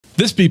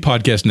This B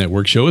Podcast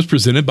Network show is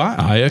presented by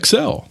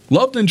IXL.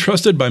 Loved and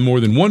trusted by more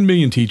than 1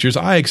 million teachers,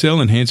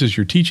 IXL enhances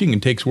your teaching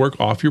and takes work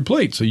off your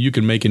plate so you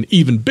can make an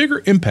even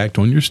bigger impact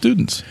on your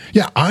students.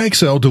 Yeah,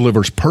 IXL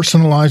delivers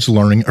personalized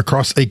learning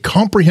across a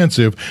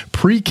comprehensive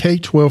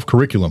pre-K-12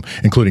 curriculum,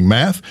 including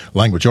math,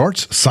 language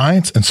arts,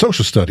 science, and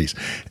social studies,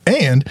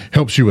 and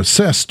helps you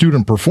assess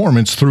student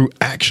performance through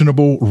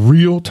actionable,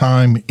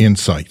 real-time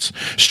insights.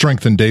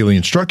 Strengthen daily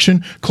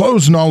instruction,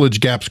 close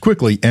knowledge gaps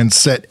quickly, and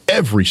set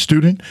every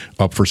student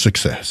up for success.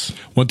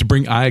 Want to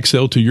bring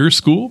IXL to your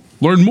school?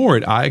 Learn more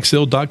at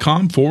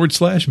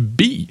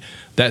IXL.com/B.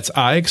 That's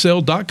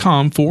IXL.com/BE.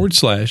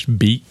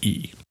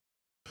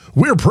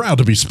 We're proud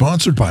to be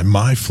sponsored by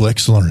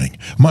MyFlex Learning.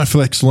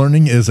 MyFlex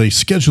Learning is a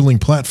scheduling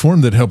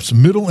platform that helps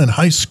middle and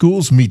high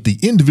schools meet the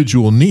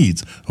individual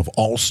needs of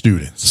all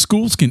students.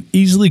 Schools can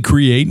easily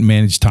create and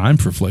manage time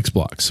for flex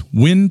blocks,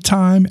 win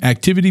time,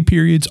 activity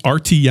periods,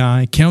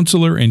 RTI,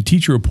 counselor and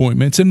teacher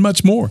appointments, and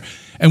much more.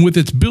 And with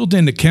its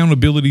built-in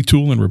accountability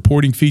tool and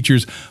reporting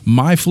features,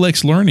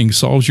 MyFlex Learning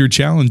solves your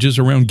challenges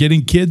around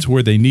getting kids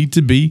where they need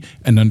to be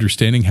and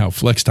understanding how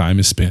flex time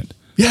is spent.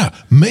 Yeah,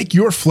 make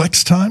your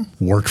flex time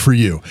work for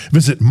you.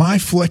 Visit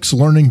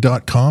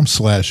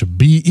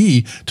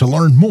myflexlearning.com/BE to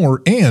learn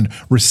more and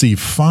receive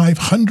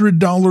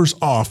 $500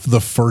 off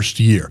the first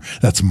year.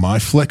 That's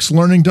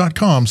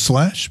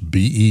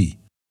myflexlearning.com/BE.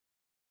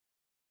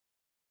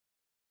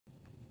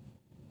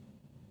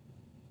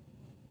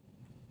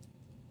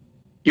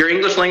 Your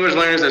English language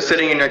learners are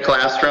sitting in your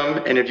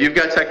classroom, and if you've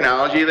got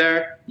technology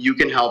there, you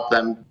can help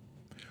them.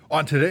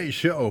 On today's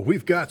show,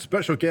 we've got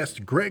special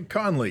guest Greg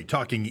Conley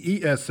talking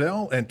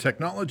ESL and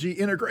technology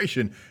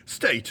integration.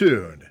 Stay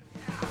tuned.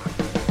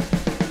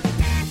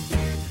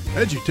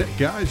 EduTech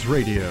Guys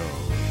Radio,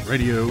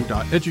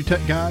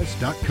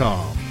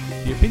 radio.edutechguys.com.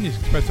 The opinions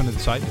expressed on the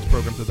site and its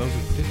programs are those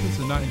of participants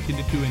and not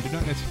intended to and do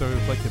not necessarily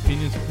reflect the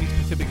opinions of any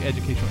specific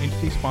educational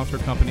entity, sponsor,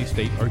 company,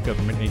 state, or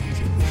government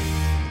agency.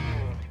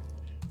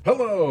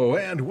 Hello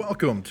and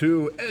welcome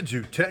to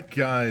EduTech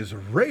Guys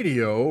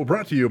Radio,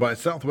 brought to you by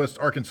Southwest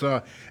Arkansas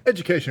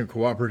Education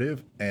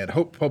Cooperative and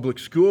Hope Public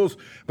Schools,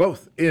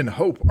 both in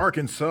Hope,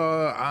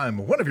 Arkansas.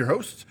 I'm one of your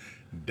hosts,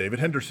 David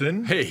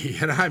Henderson. Hey,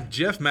 and I'm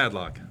Jeff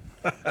Madlock.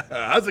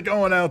 How's it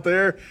going out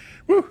there?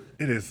 Woo!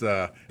 It is.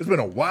 It's been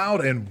a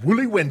wild and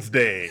woolly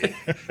Wednesday.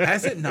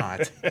 Has it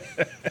not?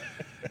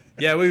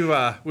 Yeah, we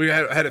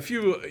had a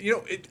few. You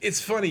know, it's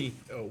funny.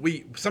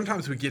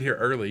 Sometimes we get here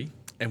early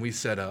and we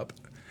set up.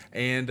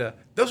 And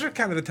those are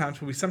kind of the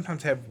times when we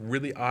sometimes have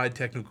really odd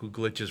technical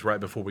glitches right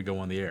before we go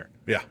on the air.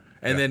 Yeah.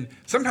 And then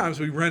sometimes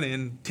we run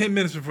in 10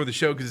 minutes before the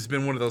show because it's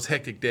been one of those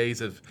hectic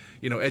days of,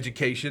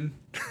 education,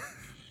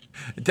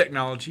 and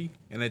technology,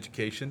 and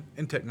education,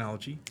 and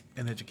technology,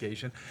 and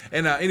education.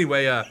 And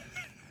anyway,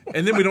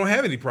 and then we don't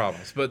have any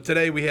problems. But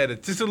today we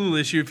had just a little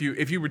issue.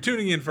 If you were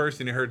tuning in first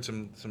and you heard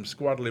some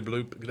squaddly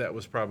bloop, that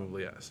was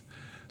probably us.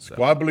 So,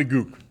 Squabbly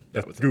goop.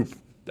 That was goop.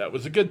 That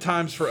was a good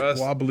times for us.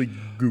 Wobbly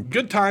goop.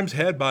 Good times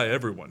had by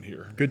everyone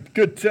here.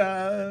 Good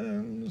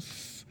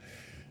times.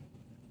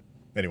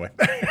 Anyway,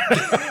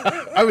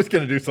 I was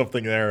going to do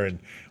something there, and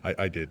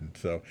I didn't.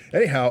 So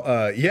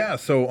anyhow,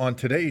 so on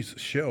today's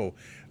show,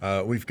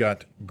 we've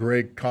got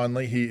Greg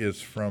Conley. He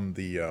is from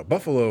the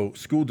Buffalo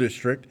School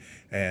District,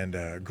 and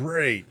a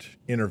great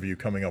interview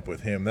coming up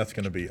with him. That's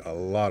going to be a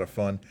lot of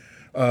fun.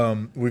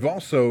 We've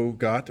also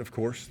got, of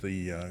course,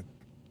 the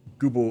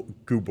Google,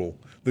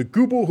 the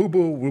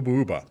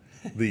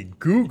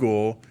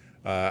Google.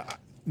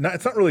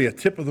 It's not really a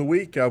tip of the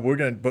week.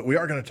 But we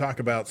are going to talk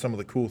about some of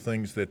the cool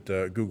things that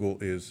Google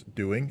is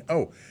doing.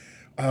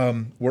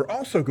 We're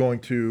also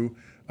going to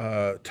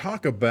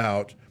talk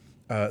about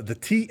the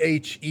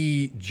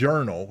THE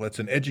Journal. That's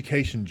an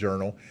education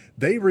journal.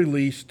 They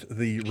released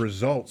the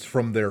results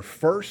from their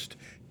first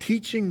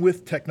Teaching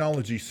with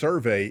Technology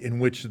survey, in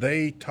which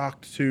they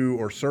talked to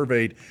or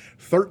surveyed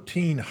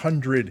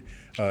 1,300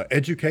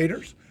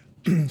 educators,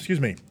 excuse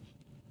me,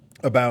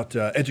 about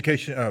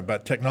education,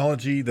 about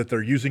technology that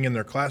they're using in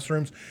their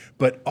classrooms,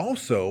 but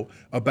also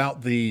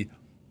about the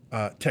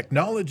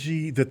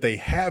technology that they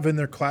have in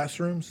their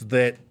classrooms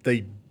that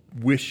they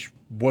wish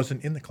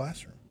wasn't in the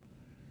classroom.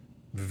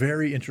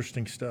 Very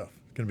interesting stuff.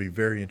 It's going to be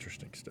very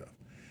interesting stuff.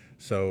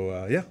 So,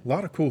 a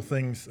lot of cool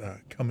things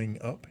coming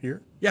up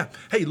here. Yeah.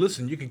 Hey,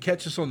 listen, you can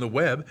catch us on the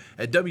web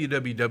at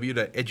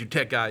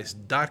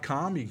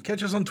www.edutechguys.com. You can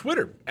catch us on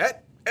Twitter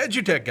at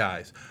EduTech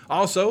Guys.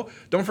 Also,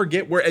 don't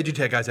forget, we're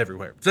EduTech Guys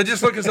everywhere. So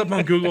just look us up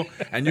on Google,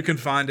 and you can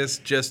find us.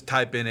 Just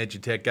type in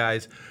EduTech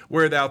Guys.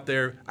 We're out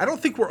there. I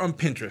don't think we're on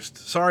Pinterest.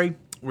 Sorry,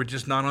 we're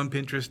just not on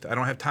Pinterest. I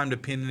don't have time to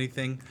pin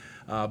anything.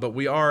 But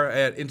we are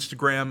at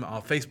Instagram,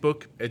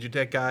 Facebook,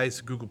 EduTech Guys,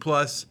 Google+,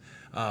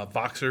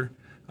 Voxer.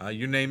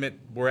 You name it,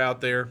 we're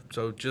out there.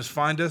 So just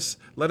find us.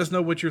 Let us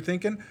know what you're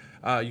thinking.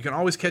 You can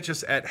always catch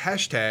us at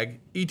hashtag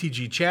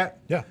ETGChat.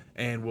 Yeah.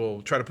 And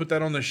we'll try to put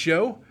that on the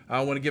show. I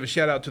want to give a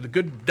shout out to the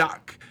good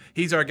Doc.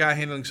 He's our guy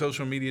handling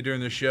social media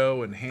during the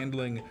show and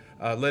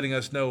letting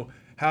us know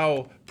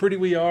how pretty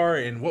we are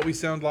and what we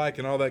sound like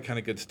and all that kind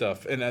of good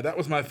stuff. And that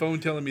was my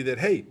phone telling me that,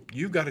 hey,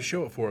 you've got a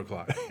show at 4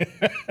 o'clock.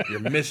 You're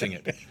missing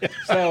it.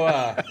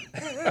 So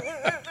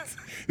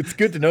it's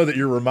good to know that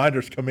your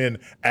reminders come in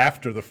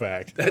after the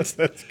fact. That's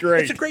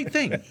great. it's a great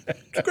thing.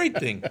 It's a great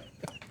thing.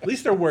 At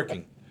least they're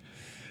working.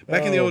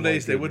 Back in the old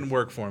days, they wouldn't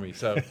work for me.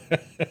 So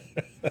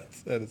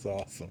that is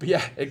awesome. But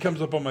yeah, it comes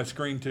up on my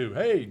screen too.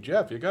 Hey,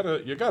 Jeff, you got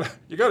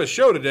a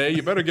show today.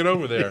 You better get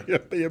over there.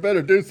 You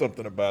better do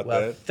something about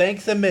that.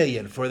 Thanks a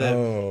million for that.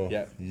 Oh,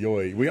 yeah.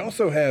 Yoy. We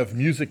also have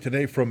music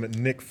today from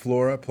Nick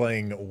Flora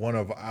playing one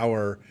of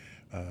our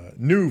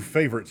new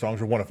favorite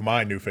songs, or one of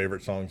my new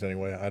favorite songs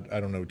anyway.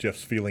 I don't know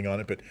Jeff's feeling on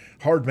it, but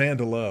Hard Man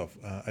to Love.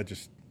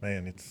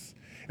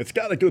 It's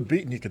got a good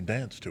beat and you can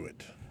dance to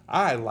it.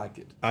 I like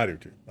it. I do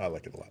too. I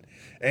like it a lot.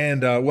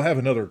 And we'll have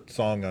another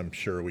song, I'm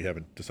sure. We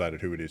haven't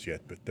decided who it is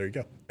yet, but there you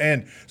go.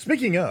 And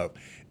speaking of,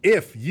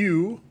 if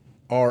you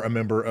are a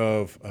member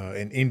of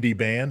an indie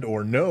band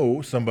or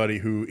know somebody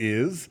who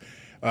is,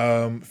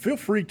 feel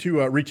free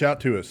to reach out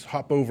to us.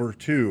 Hop over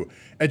to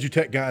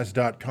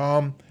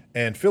edutechguys.com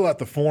and fill out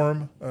the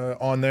form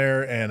on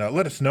there and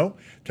let us know.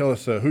 Tell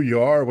us who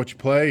you are, what you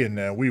play,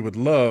 and we would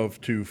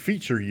love to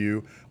feature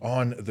you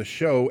on the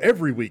show.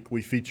 Every week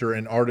we feature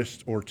an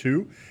artist or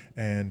two,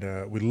 and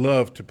we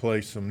love to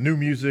play some new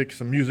music,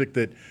 some music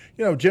that,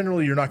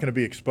 generally you're not going to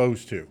be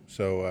exposed to.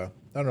 So,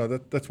 I don't know,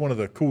 that's one of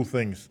the cool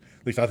things,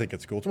 at least I think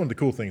it's cool. It's one of the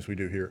cool things we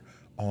do here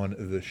on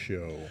the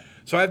show.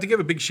 So I have to give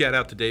a big shout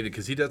out to David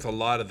because he does a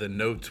lot of the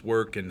notes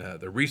work and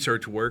the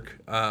research work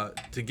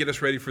to get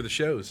us ready for the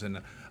shows. And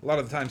a lot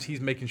of the times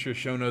he's making sure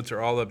show notes are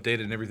all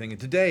updated and everything. And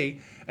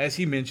today, as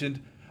he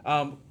mentioned,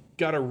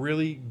 got a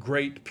really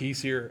great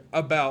piece here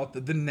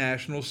about the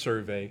national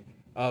survey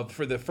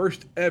for the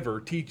first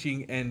ever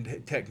teaching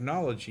and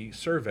technology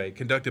survey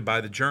conducted by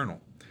the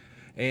Journal.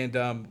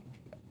 And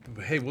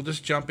hey, we'll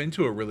just jump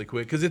into it really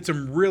quick because it's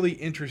some really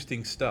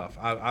interesting stuff.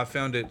 I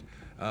found it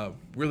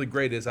really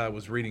great as I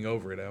was reading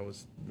over it.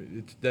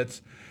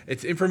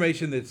 It's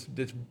information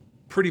that's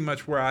pretty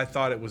much where I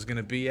thought it was going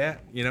to be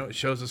at. It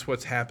shows us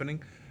what's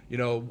happening.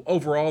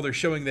 Overall, they're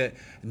showing that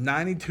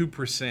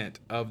 92%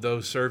 of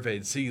those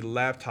surveyed see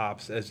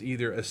laptops as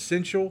either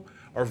essential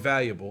or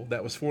valuable.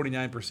 That was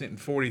 49% and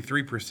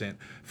 43%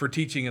 for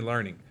teaching and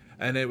learning.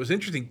 And it was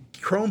interesting.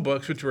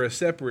 Chromebooks, which were a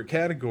separate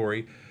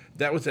category,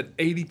 that was at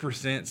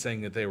 80%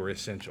 saying that they were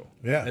essential.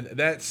 Yeah, and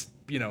that's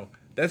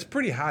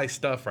pretty high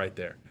stuff right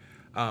there.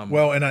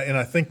 Well, and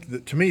I think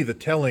that, to me, the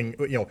telling,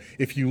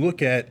 if you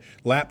look at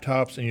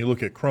laptops and you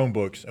look at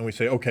Chromebooks and we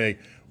say, okay,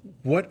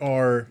 what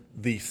are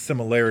the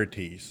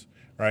similarities,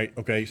 right?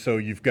 Okay, so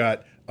you've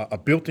got a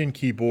built-in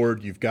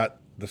keyboard, you've got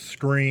the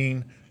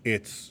screen,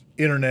 it's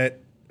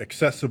internet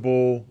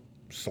accessible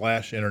 /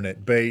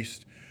 internet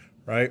based,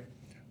 right?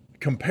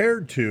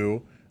 Compared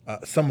to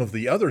some of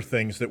the other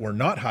things that were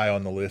not high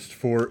on the list,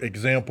 for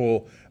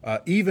example,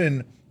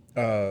 even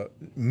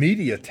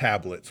media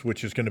tablets,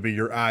 which is going to be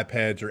your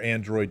iPads or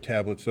Android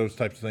tablets, those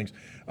types of things,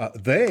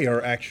 they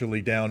are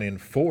actually down in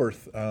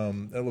fourth.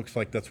 It looks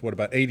like that's what,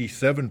 about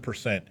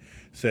 87%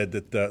 said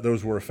that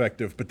those were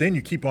effective. But then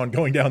you keep on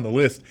going down the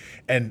list,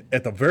 and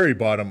at the very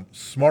bottom,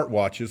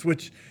 smartwatches,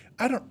 which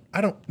I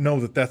don't know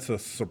that that's a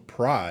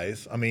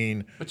surprise. I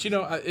mean, but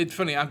it's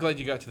funny. I'm glad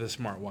you got to the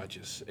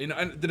smartwatches.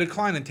 And the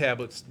decline in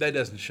tablets, that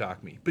doesn't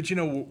shock me. But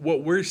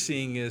what we're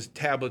seeing is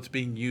tablets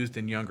being used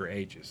in younger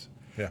ages.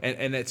 Yeah.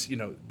 And that's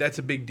that's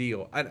a big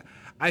deal.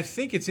 I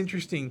think it's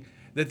interesting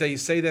that they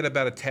say that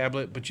about a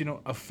tablet, but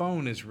a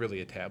phone is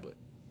really a tablet.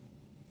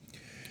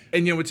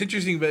 And it's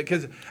interesting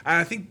because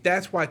I think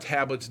that's why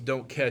tablets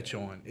don't catch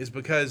on, is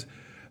because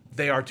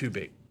they are too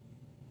big.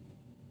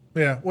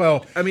 Yeah,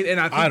 well, I mean,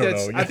 and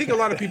I think a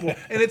lot of people,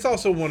 and it's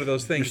also one of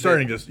those things.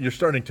 You're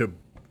starting to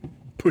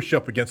push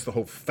up against the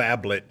whole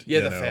phablet. Yeah,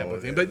 the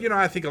phablet thing. But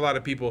I think a lot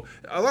of people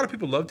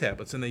love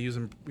tablets and they use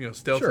them,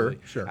 stealthily.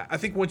 Sure. I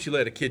think once you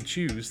let a kid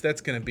choose, that's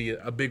going to be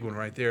a big one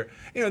right there.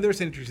 There's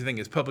an interesting thing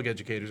as public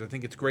educators. I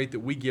think it's great that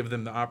we give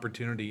them the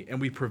opportunity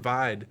and we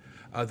provide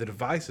the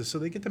devices so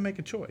they get to make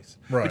a choice.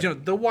 Right.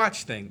 But the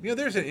watch thing.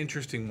 There's an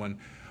interesting one.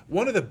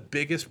 One of the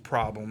biggest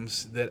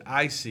problems that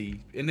I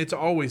see, and it's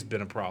always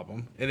been a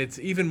problem, and it's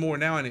even more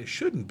now, and it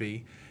shouldn't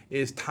be,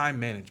 is time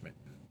management.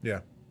 Yeah.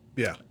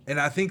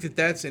 And I think that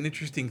that's an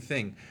interesting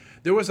thing.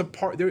 There was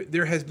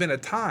there has been a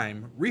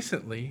time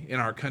recently in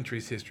our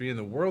country's history, in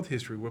the world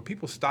history, where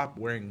people stopped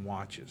wearing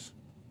watches.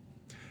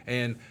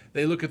 And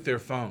they look at their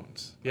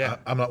phones. Yeah,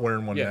 I'm not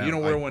wearing one now. Yeah, you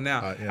don't wear one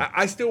now. Yeah.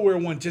 I still wear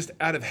one just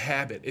out of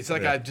habit. It's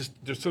like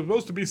there's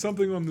supposed to be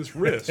something on this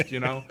wrist,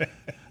 And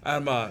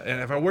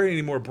if I wear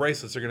any more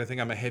bracelets, they're going to think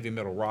I'm a heavy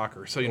metal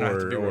rocker. So I have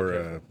to be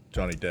or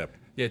Johnny Depp.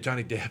 Yeah,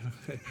 Johnny Depp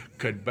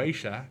could be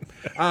shy.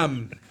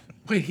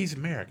 Wait, he's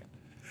American.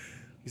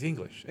 He's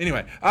English.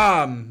 Anyway,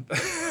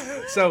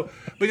 So,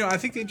 but I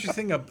think the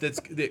interesting thing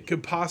that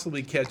could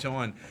possibly catch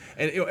on,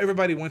 and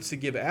everybody wants to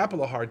give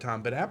Apple a hard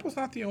time, but Apple's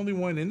not the only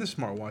one in the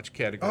smartwatch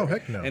category. Oh,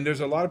 heck no. And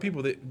there's a lot of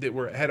people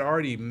that had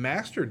already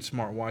mastered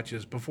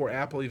smartwatches before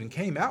Apple even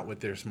came out with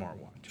their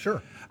smartwatch.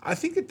 Sure. I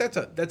think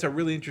that's a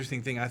really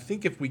interesting thing. I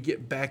think if we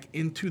get back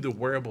into the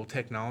wearable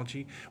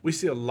technology, we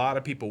see a lot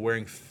of people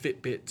wearing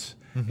Fitbits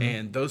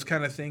and those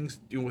kind of things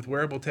with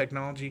wearable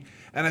technology.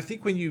 And I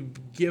think when you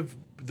give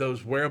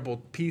those wearable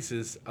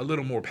pieces a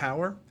little more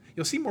power,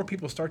 you'll see more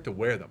people start to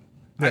wear them.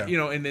 Yeah.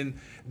 And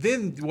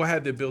then we'll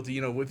have the ability,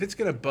 if it's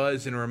going to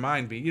buzz and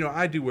remind me,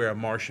 I do wear a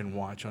Martian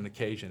watch on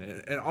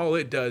occasion, and all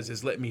it does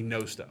is let me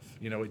know stuff.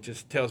 It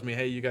just tells me,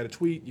 hey, you got a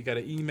tweet, you got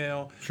an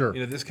email, sure.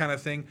 This kind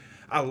of thing.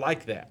 I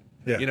like that.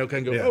 Yeah.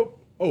 Can go, yeah.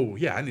 oh,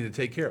 yeah, I need to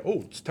take care.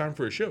 Oh, it's time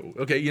for a show.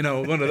 Okay,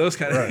 one of those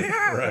kind of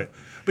right.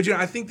 But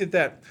I think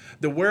that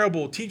the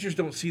wearable teachers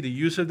don't see the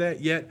use of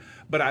that yet.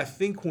 But I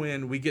think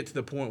when we get to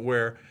the point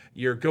where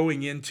you're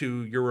going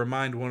into your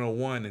Remind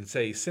 101 and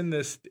say, send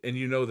this, and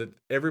that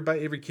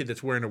every kid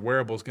that's wearing a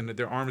wearable is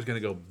their arm is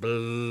going to go,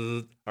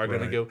 blah, are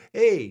going to go,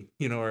 hey,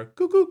 or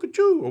cuckoo,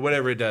 cuckoo, or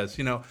whatever it does,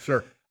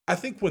 Sure. I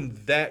think when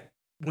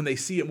they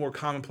see it more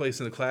commonplace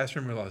in the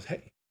classroom, realize,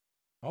 hey,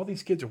 all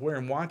these kids are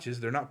wearing watches.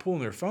 They're not pulling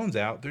their phones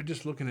out. They're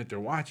just looking at their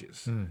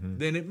watches.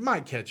 Then it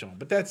might catch on.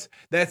 But that's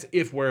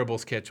if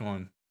wearables catch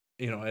on,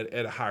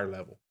 at a higher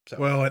level. So.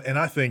 Well, and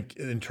I think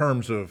in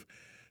terms of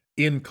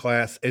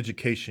in-class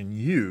education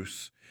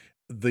use,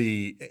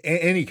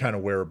 any kind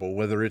of wearable,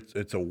 whether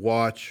it's a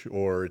watch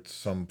or it's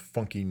some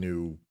funky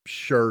new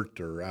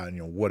shirt or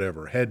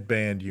whatever,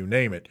 headband, you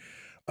name it,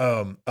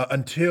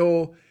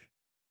 until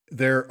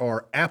there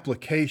are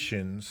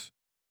applications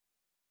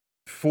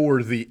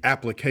for the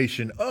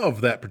application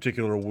of that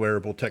particular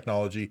wearable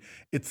technology,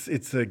 it's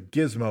a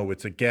gizmo,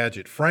 it's a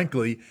gadget.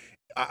 Frankly,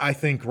 I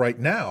think right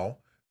now,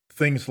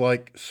 things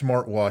like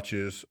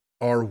smartwatches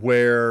are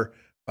where,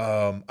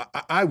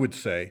 I would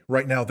say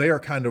right now, they are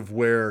kind of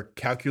where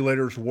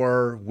calculators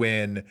were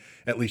when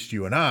at least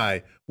you and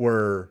I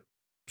were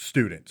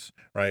students,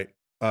 right?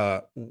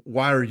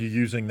 Why are you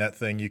using that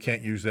thing? You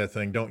can't use that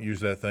thing. Don't use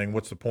that thing.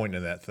 What's the point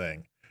in that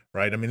thing?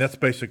 Right? I mean, that's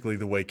basically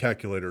the way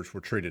calculators were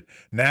treated.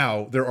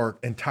 Now there are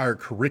entire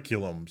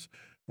curriculums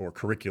or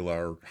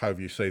curricula, or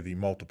however you say the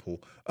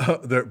multiple,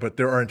 but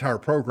there are entire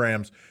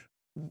programs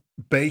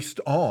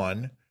based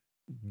on,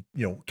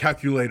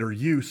 calculator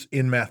use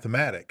in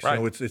mathematics.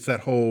 Right. It's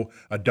that whole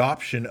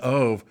adoption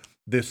of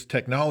this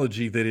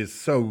technology that is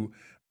so,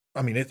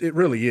 it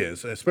really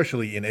is,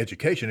 especially in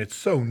education. It's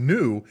so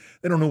new,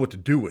 they don't know what to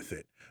do with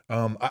it.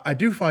 I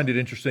do find it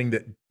interesting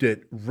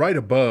that right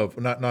above,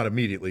 not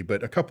immediately,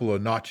 but a couple of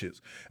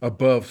notches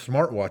above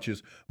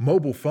smartwatches,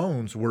 mobile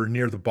phones were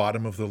near the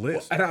bottom of the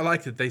list. Well, and I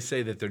like that they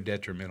say that they're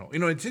detrimental.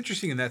 It's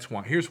interesting, and that's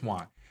why. Here's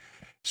why.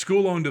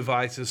 School-owned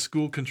devices,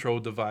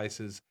 school-controlled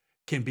devices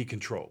can be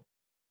controlled.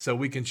 So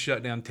we can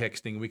shut down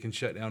texting, we can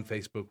shut down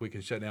Facebook, we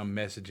can shut down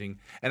messaging.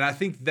 And I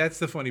think that's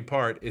the funny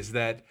part, is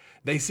that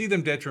they see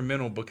them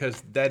detrimental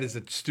because that is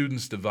a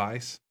student's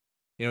device.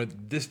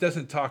 This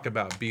doesn't talk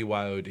about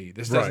BYOD.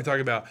 This doesn't talk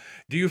about,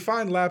 do you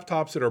find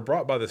laptops that are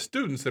brought by the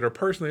students that are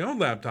personally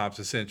owned laptops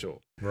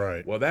essential?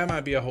 Right. Well, that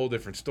might be a whole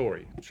different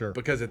story. Sure.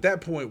 Because at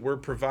that point, we're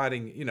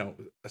providing,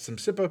 some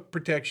SIPA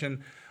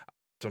protection,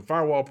 some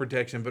firewall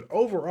protection, but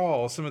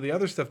overall, some of the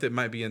other stuff that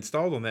might be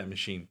installed on that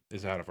machine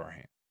is out of our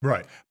hand.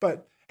 Right.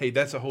 But hey,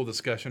 that's a whole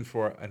discussion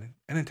for an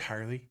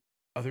entirely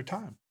other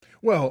time.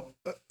 Well,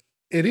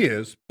 it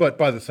is, but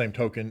by the same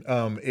token,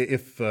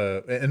 if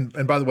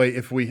and by the way,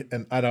 if we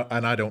and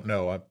I don't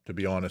know, to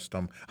be honest,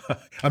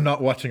 I'm not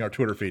watching our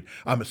Twitter feed.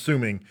 I'm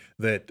assuming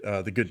that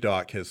the good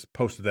doc has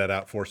posted that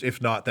out for us.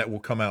 If not, that will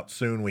come out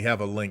soon. We have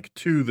a link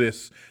to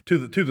this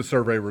to the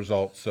survey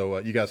results, so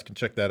you guys can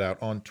check that out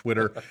on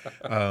Twitter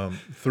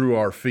through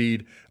our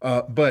feed.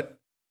 But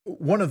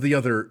one of the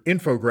other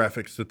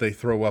infographics that they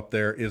throw up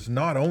there is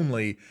not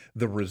only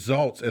the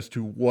results as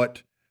to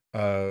what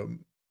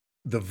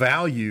the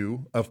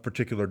value of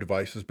particular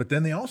devices, but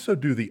then they also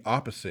do the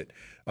opposite.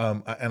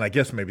 And I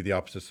guess maybe the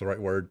opposite is the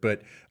right word,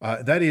 but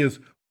that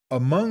is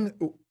among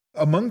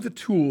the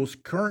tools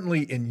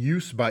currently in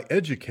use by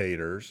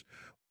educators,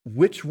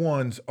 which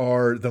ones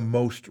are the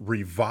most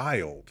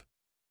reviled?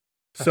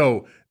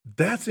 So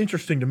that's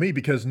interesting to me,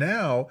 because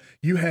now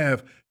you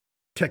have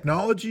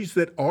technologies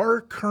that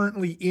are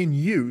currently in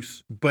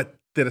use, but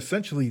that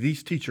essentially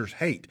these teachers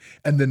hate.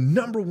 And the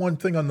number one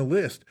thing on the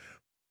list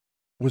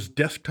was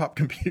desktop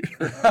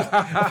computers.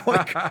 I'm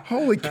like,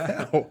 holy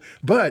cow.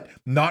 But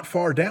not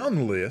far down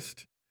the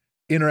list,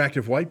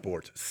 interactive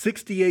whiteboards.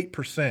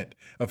 68%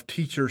 of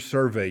teachers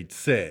surveyed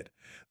said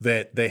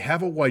that they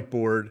have a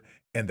whiteboard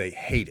and they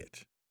hate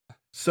it.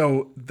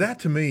 So that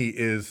to me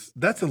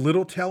that's a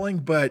little telling,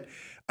 but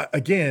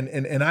again,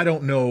 and I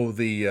don't know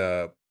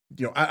the,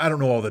 I don't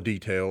know all the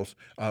details.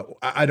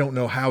 I don't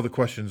know how the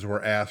questions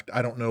were asked.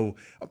 I don't know.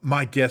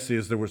 My guess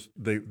is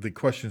the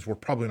questions were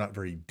probably not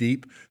very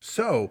deep.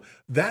 So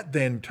that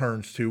then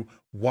turns to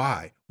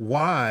why?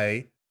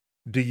 Why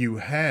do you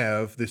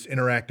have this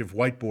interactive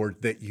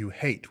whiteboard that you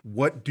hate?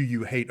 What do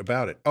you hate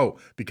about it? Oh,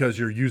 because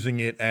you're using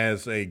it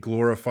as a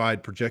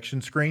glorified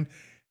projection screen?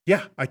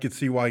 Yeah, I could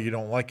see why you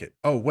don't like it.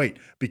 Oh, wait,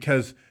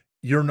 because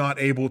you're not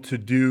able to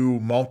do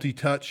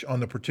multi-touch on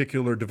the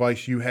particular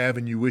device you have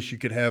and you wish you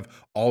could have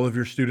all of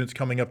your students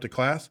coming up to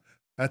class?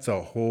 That's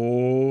a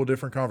whole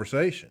different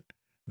conversation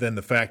than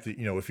the fact that,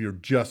 if you're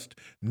just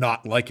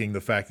not liking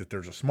the fact that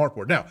there's a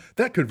smartboard. Now,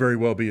 that could very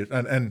well be,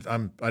 and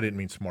I didn't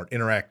mean smart,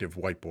 interactive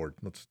whiteboard.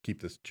 Let's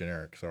keep this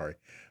generic, sorry.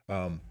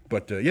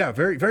 Yeah,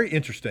 very, very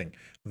interesting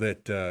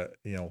that,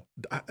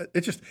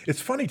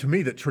 it's funny to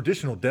me that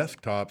traditional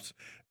desktops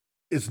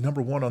is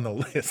number one on the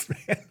list,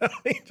 man. I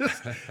mean,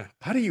 just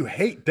how do you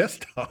hate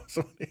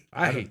desktops?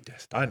 I hate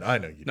desktops. I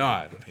know you do. No,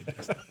 I don't hate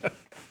desktops.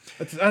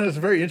 That's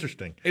very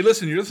interesting. Hey,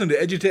 listen, you're listening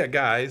to EduTech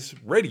Guys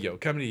Radio,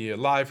 coming to you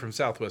live from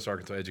Southwest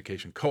Arkansas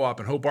Education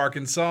Co-op in Hope,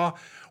 Arkansas.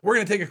 We're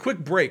going to take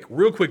a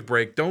real quick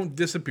break. Don't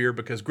disappear,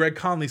 because Greg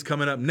Conley's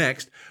coming up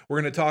next.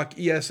 We're going to talk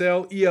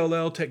ESL,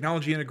 ELL,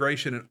 technology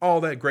integration, and all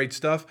that great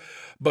stuff.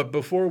 But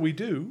before we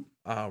do,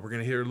 we're going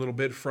to hear a little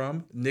bit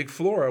from Nick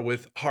Flora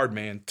with Hard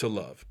Man to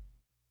Love.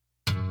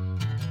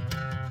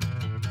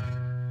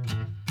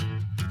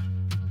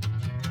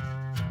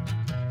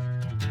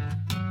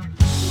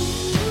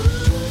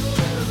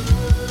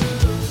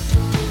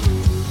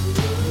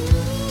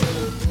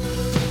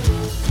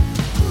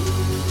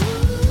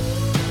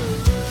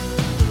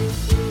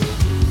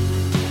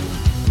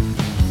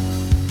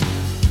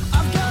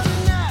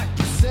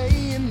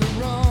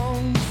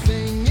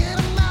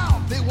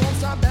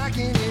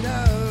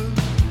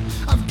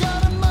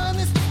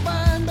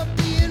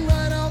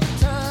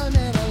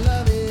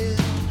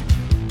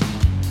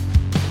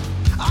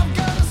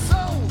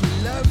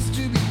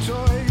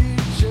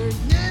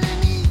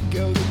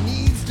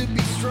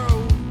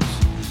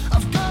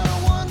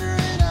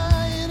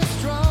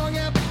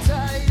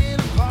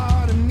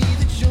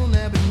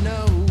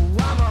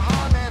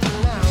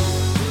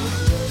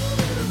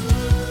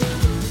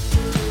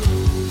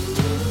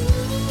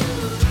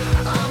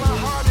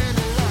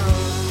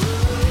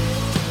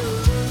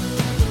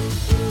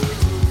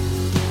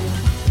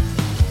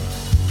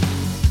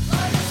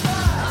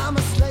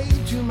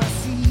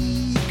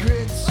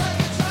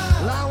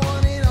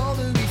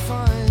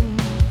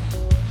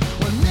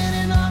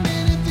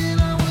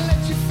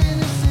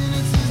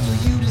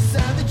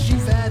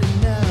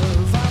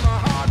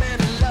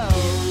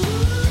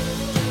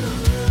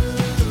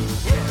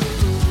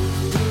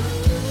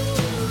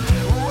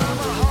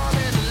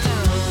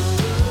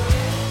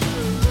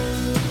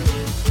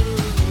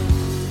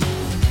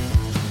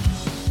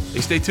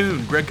 Stay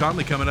tuned. Greg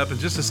Conley coming up in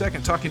just a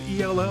second, talking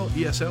ELL,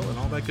 ESL, and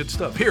all that good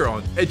stuff here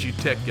on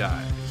EduTech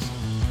Guys.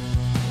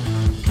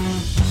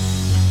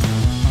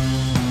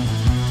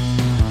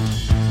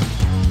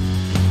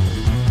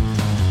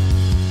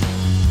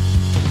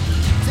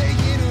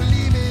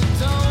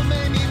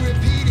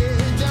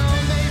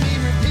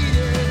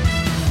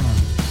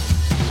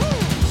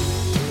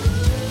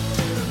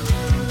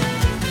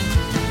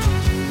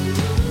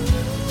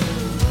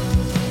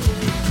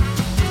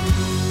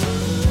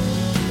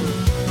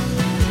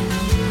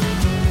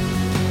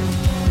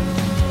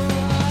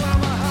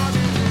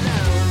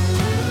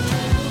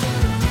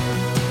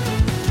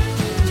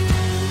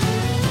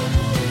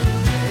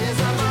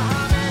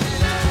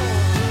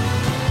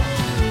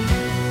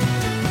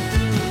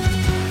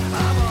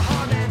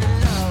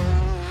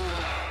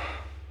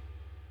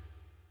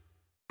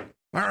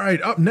 All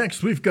right, up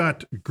next, we've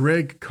got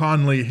Greg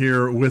Conley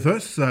here with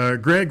us.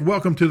 Greg,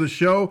 welcome to the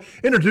show.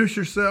 Introduce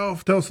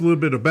yourself. Tell us a little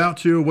bit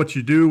about you, what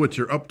you do, what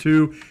you're up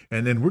to,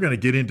 and then we're going to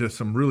get into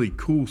some really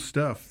cool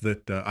stuff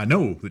that I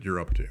know that you're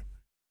up to.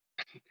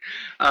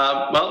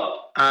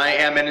 Well, I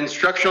am an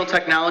instructional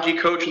technology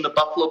coach in the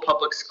Buffalo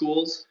Public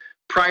Schools.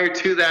 Prior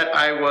to that,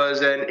 I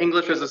was an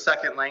English as a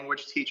second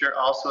language teacher,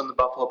 also in the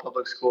Buffalo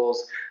Public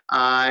Schools.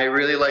 I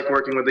really like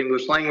working with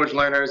English language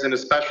learners, and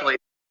especially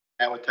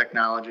with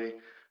technology.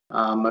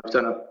 I've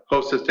done a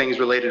host of things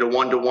related to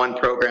one-to-one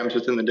programs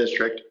within the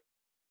district.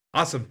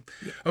 Awesome.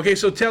 Okay,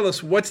 so tell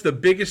us, what's the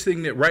biggest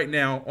thing that right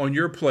now on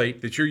your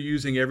plate that you're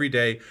using every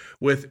day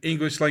with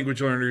English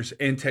language learners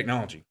and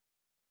technology?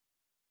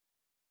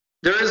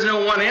 There is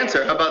no one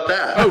answer. How about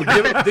that? Oh,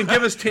 then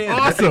give us 10.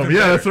 Awesome.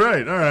 Yeah, that's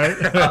right. All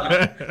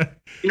right.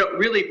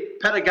 Really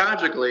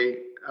pedagogically,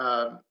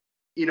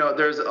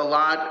 there's a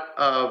lot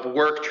of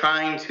work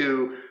trying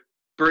to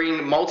bring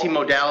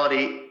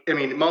multimodality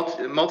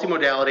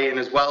and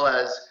as well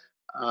as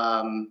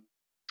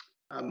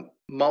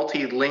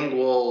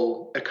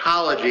multilingual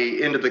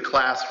ecology into the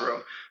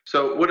classroom.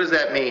 So what does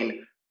that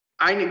mean?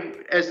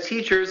 As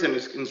teachers and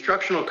as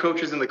instructional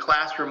coaches in the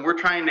classroom, we're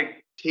trying to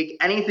take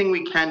anything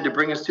we can to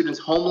bring a student's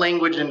home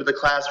language into the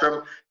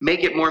classroom,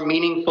 make it more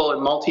meaningful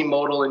and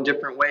multimodal in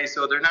different ways.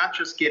 So they're not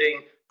just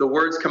getting the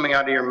words coming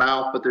out of your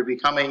mouth, but they're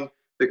becoming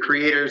the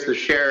creators, the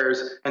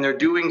sharers, and they're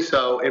doing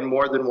so in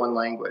more than one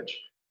language.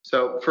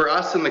 So for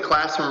us in the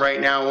classroom right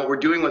now, what we're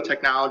doing with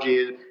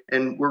technology,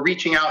 and we're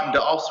reaching out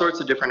into all sorts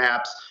of different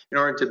apps in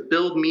order to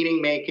build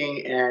meaning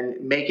making and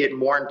make it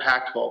more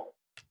impactful.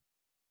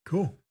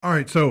 Cool. All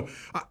right. So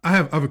I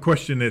have a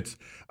question. That's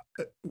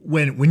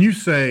when you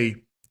say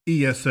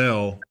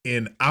ESL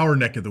in our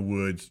neck of the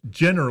woods,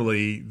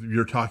 generally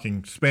you're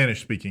talking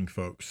Spanish speaking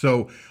folks.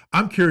 So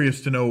I'm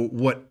curious to know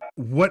what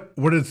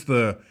is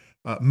the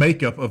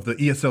makeup of the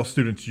ESL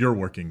students you're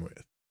working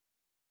with?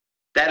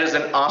 That is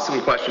an awesome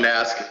question to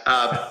ask.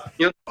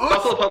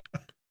 Awesome.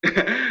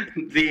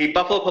 The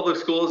Buffalo Public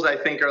Schools, I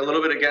think, are a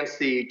little bit against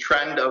the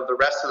trend of the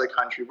rest of the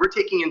country. We're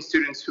taking in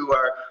students who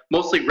are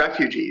mostly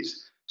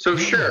refugees. So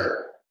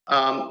sure,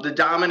 the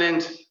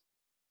dominant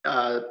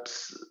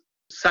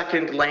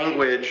second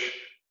language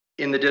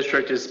in the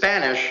district is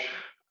Spanish.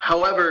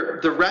 However,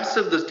 the rest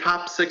of the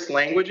top 6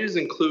 languages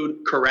include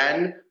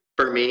Karen,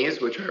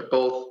 Burmese, which are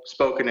both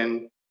spoken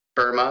in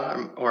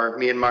Burma or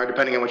Myanmar,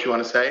 depending on what you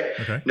want to say,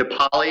 Okay.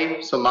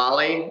 Nepali,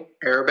 Somali,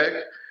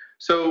 Arabic.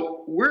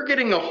 So we're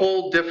getting a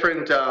whole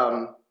different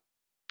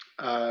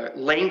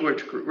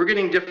language group. We're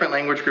getting different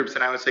language groups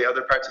than I would say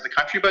other parts of the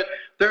country, but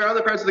there are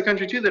other parts of the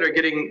country too that are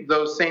getting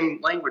those same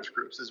language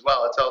groups as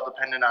well. It's all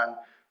dependent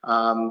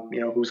on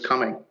who's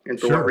coming and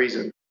for what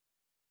reason.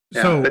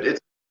 Yeah, but it's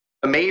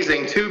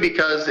amazing too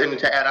because, and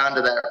to add on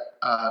to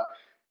that,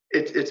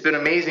 it's been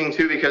amazing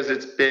too because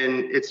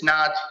it's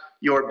not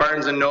your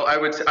Barnes and Noble.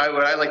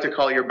 I like to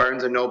call your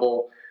Barnes and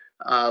Noble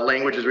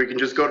languages where you can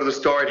just go to the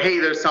store and, hey,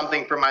 there's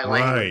something for my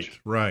language.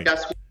 Right.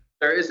 Guess what?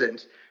 There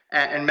isn't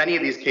in many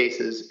of these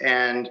cases.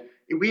 And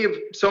we have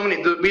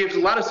we have a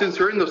lot of students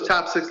who are in those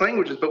top 6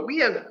 languages, but we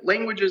have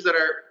languages that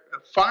are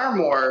far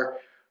more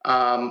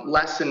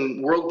less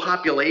in world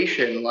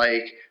population,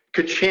 like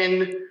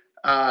Kachin,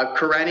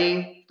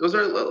 Karenni. Those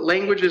are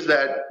languages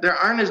that there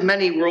aren't as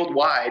many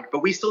worldwide,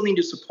 but we still need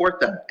to support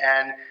them.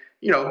 And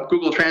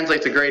Google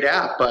Translate's a great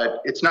app,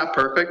 but it's not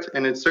perfect,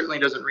 and it certainly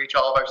doesn't reach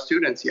all of our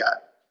students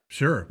yet.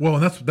 Sure. Well,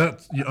 and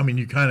that's. I mean,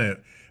 you kind of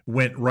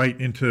went right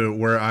into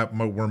where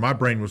my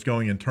brain was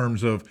going in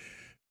terms of.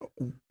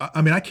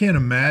 I mean, I can't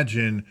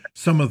imagine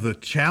some of the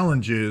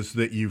challenges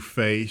that you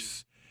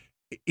face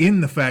in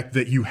the fact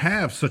that you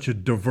have such a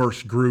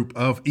diverse group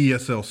of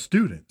ESL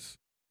students.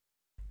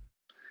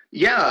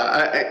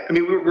 Yeah, I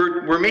mean,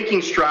 we're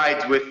making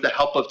strides with the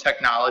help of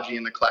technology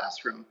in the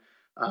classroom.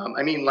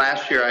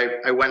 Last year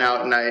I went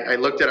out and I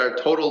looked at our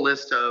total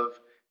list of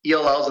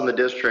ELLs in the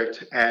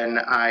district, and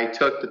I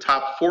took the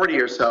top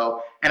 40 or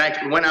so, and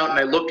I went out and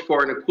I looked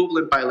for an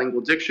equivalent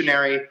bilingual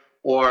dictionary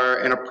or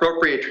an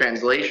appropriate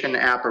translation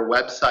app or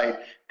website,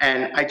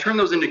 and I turned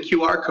those into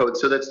QR codes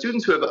so that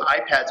students who have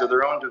iPads or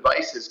their own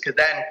devices could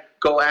then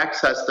go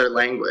access their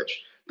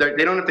language.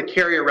 They don't have to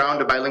carry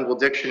around a bilingual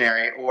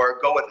dictionary or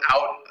go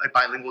without a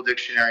bilingual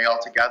dictionary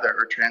altogether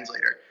or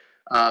translator.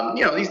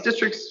 These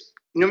districts,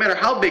 no matter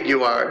how big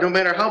you are, no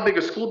matter how big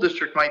a school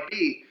district might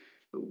be,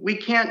 we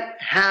can't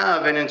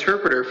have an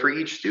interpreter for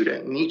each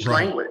student in each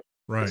language.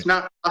 Right. It's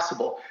not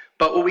possible.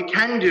 But what we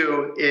can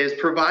do is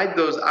provide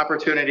those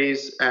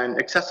opportunities and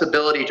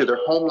accessibility to their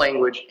home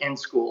language in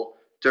school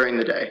during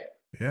the day.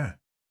 Yeah,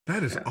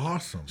 that is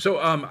awesome. So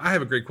I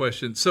have a great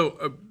question.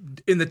 So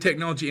in the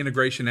technology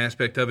integration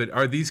aspect of it,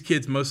 are these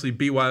kids mostly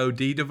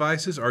BYOD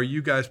devices? Are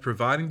you guys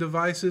providing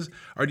devices?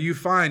 Or do you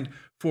find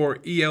for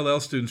ELL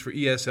students, for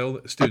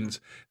ESL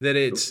students, that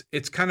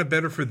it's kind of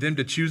better for them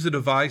to choose a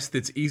device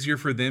that's easier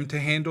for them to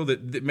handle,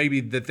 that maybe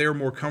that they're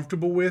more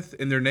comfortable with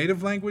in their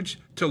native language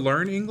to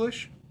learn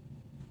English?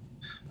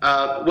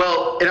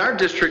 Well, in our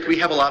district, we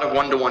have a lot of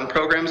one-to-one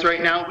programs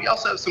right now. We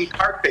also have some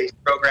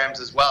cart-based programs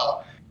as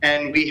well.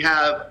 And we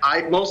have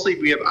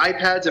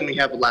iPads and we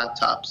have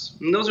laptops.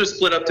 And those are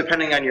split up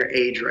depending on your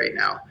age right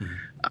now.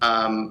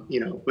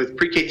 With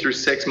pre-K through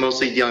 6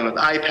 mostly dealing with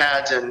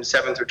iPads and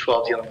 7 through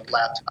 12 dealing with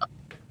laptops.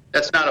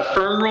 That's not a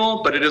firm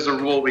rule, but it is a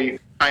rule we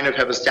kind of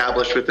have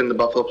established within the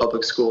Buffalo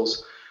Public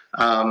Schools.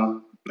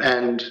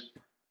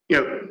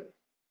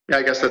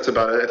 I guess that's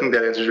about it. I think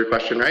that answers your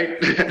question, right?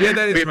 Yeah,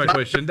 that is my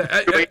question.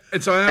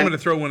 And so I'm going to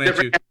throw one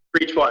at you.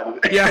 For each one.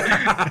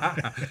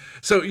 Yeah.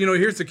 So,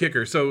 here's the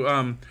kicker.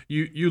 So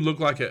you look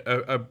like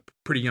a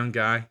pretty young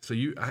guy. So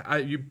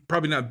you've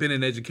probably not been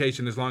in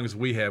education as long as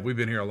we have. We've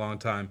been here a long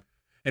time.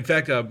 In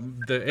fact,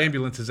 the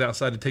ambulance is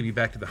outside to take me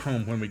back to the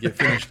home when we get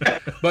finished.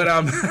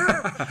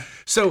 But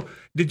so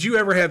did you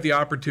ever have the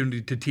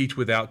opportunity to teach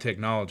without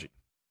technology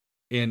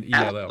in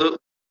ELL? Absolutely.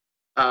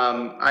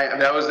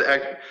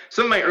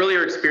 Some of my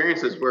earlier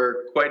experiences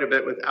were quite a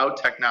bit without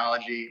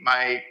technology.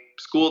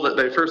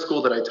 The first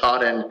school that I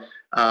taught in,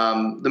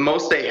 the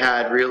most they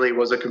had really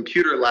was a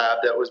computer lab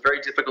that was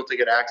very difficult to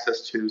get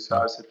access to. So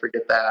I said,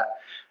 forget that.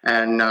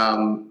 And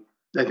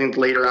I think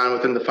later on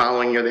within the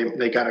following year,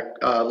 they got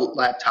a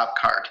laptop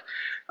cart.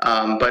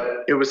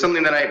 But it was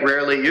something that I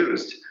rarely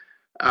used.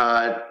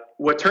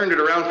 What turned it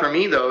around for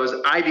me, though, is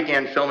I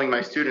began filming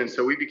my students.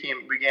 So we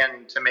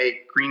began to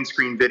make green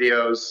screen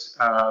videos,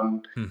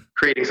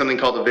 creating something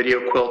called a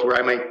video quilt, where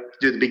I might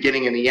do the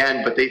beginning and the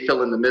end, but they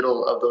fill in the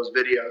middle of those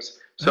videos.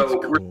 So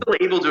We're still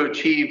able to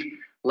achieve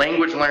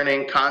language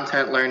learning,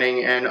 content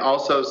learning, and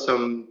also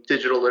some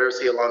digital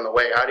literacy along the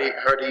way. How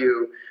do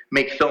you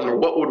make film, or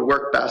what would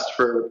work best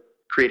for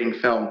creating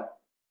film?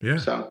 Yeah.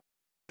 So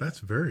That's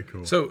very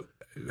cool. So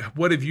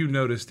what have you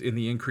noticed in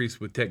the increase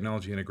with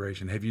technology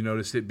integration? Have you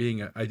noticed it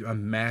being a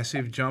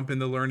massive jump in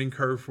the learning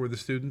curve for the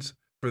students,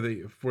 for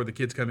the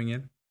kids coming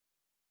in?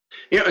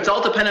 It's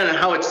all dependent on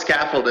how it's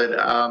scaffolded.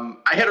 I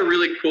had a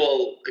really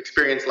cool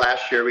experience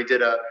last year. We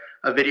did a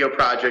video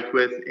project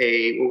with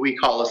what we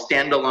call a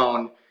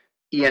standalone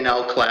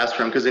ENL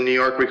classroom, because in New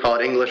York we call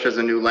it English as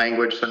a New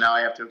Language. So now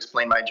I have to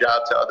explain my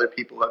job to other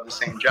people who have the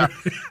same job.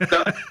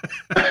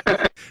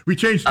 We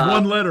changed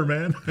one letter,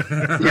 man.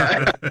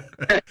 Yeah,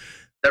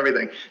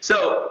 everything.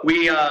 So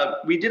we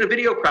did a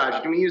video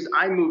project, and we used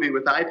iMovie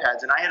with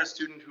iPads. And I had a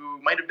student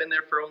who might have been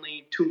there for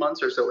only 2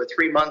 months or so, or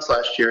 3 months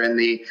last year. And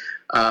the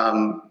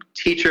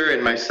teacher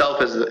and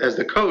myself as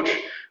the coach,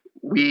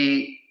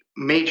 we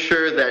made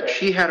sure that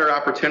she had her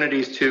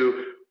opportunities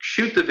to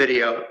shoot the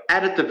video,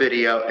 edit the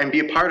video, and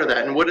be a part of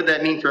that. And what did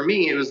that mean for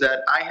me? It was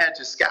that I had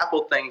to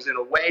scaffold things in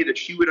a way that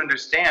she would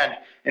understand.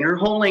 And her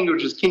whole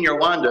language is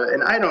Kinyarwanda,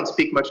 and I don't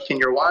speak much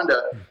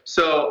Kinyarwanda.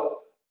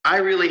 So I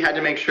really had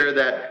to make sure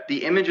that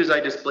the images I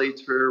displayed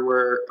to her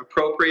were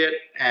appropriate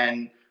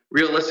and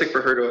realistic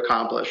for her to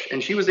accomplish.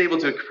 And she was able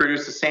to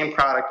produce the same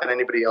product that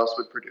anybody else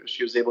would produce.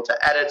 She was able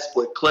to edit,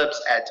 split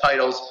clips, add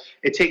titles.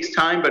 It takes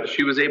time, but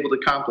she was able to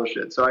accomplish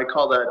it. So I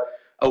call that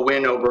a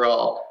win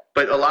overall.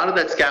 But a lot of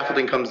that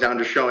scaffolding comes down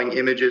to showing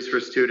images for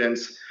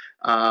students,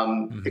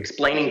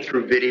 explaining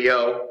through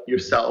video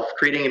yourself,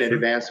 creating it in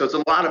advance. So it's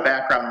a lot of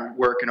background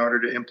work in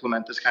order to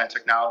implement this kind of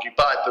technology,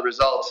 but the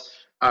results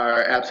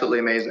are absolutely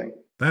amazing.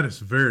 That is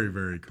very,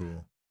 very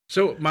cool.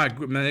 So my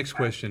next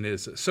question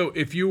is, so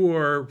if you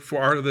were,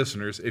 for our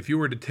listeners, if you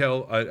were to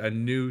tell a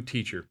new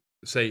teacher,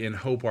 say in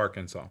Hope,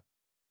 Arkansas,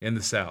 in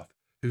the South,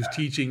 who's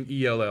teaching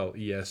ELL,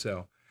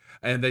 ESL,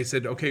 and they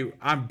said, okay,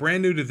 I'm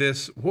brand new to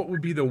this. What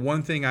would be the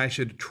one thing I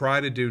should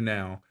try to do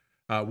now?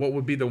 What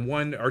would be the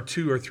 1 or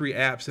 2 or 3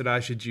 apps that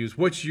I should use?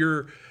 What's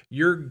here's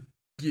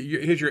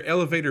your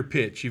elevator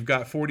pitch. You've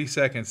got 40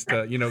 seconds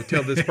to,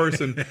 tell this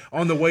person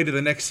on the way to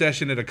the next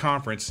session at a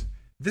conference,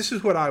 this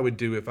is what I would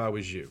do if I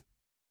was you.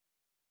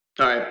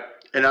 All right.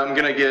 And I'm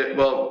going to get,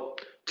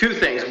 2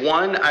 things.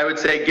 One, I would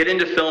say get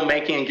into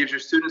filmmaking and give your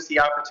students the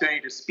opportunity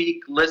to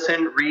speak,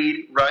 listen,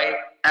 read, write,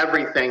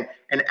 everything,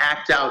 and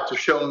act out to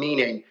show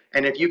meaning.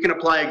 And if you can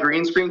apply a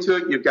green screen to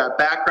it, you've got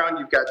background,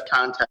 you've got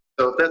context.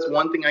 So if that's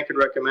one thing I could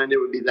recommend, it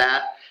would be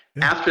that.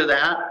 Yeah. After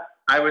that,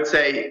 I would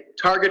say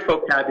target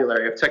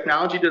vocabulary. If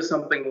technology does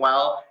something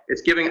well,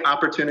 it's giving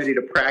opportunity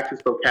to practice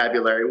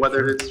vocabulary,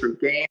 whether it's through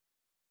games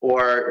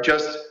or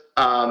just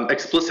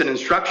explicit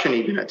instruction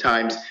even at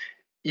times.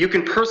 You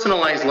can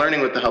personalize learning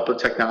with the help of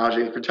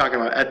technology. If we're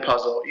talking about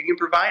Edpuzzle, you can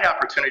provide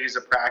opportunities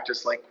of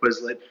practice like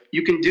Quizlet.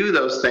 You can do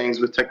those things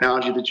with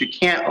technology that you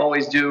can't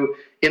always do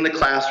in the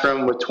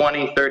classroom with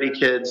 20, 30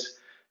 kids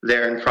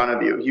there in front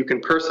of you. You can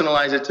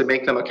personalize it to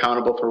make them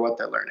accountable for what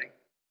they're learning.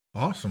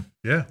 Awesome.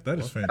 Yeah, that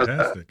is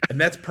fantastic. And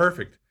that's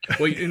perfect.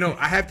 Well,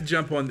 I have to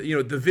jump on,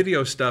 the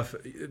video stuff.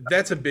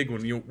 That's a big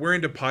one. We're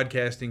into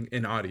podcasting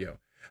and audio.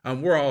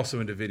 We're also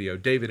into video.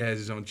 David has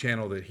his own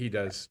channel that he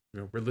does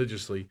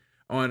religiously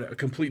on a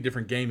complete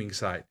different gaming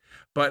site.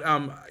 But,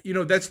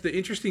 that's the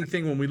interesting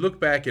thing when we look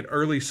back at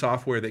early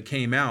software that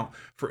came out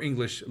for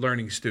English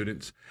learning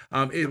students,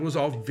 it was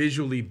all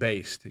visually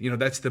based.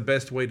 That's the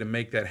best way to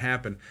make that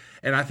happen.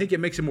 And I think it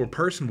makes it more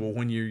personable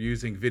when you're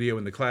using video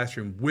in the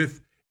classroom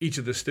with each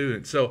of the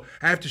students. So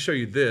I have to show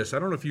you this. I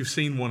don't know if you've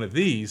seen one of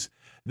these.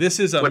 This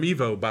is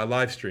Mevo by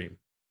Livestream.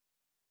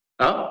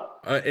 Oh.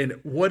 And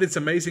what is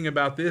amazing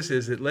about this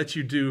is it lets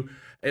you do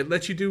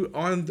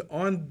on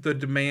the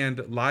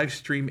demand live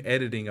stream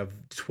editing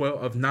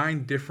of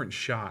 9 different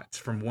shots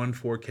from one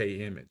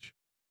 4K image.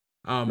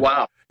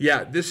 Wow.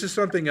 Yeah, this is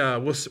something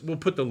we'll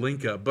put the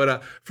link up.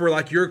 But for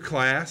like your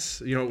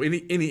class, any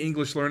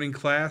English learning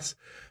class,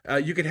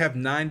 you could have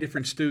 9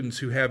 different students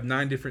who have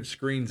 9 different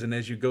screens, and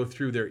as you go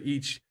through, they're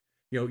each,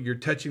 you're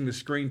touching the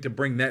screen to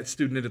bring that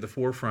student into the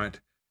forefront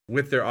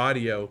with their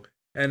audio.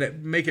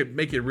 And make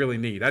it really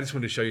neat. I just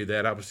wanted to show you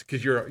that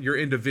because you're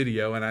into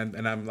video, and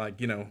I'm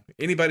like,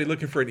 anybody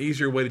looking for an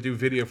easier way to do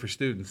video for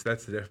students,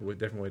 that's the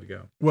different way to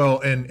go. Well,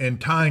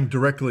 and tying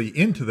directly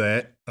into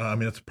that,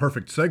 it's a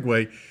perfect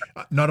segue.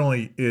 Not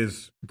only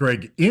is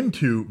Greg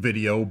into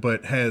video,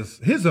 but has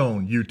his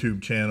own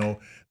YouTube channel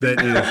that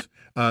is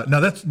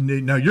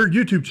now your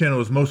YouTube channel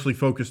is mostly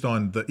focused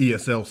on the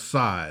ESL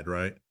side,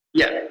 right?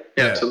 Yeah,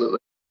 absolutely.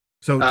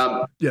 So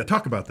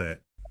talk about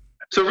that.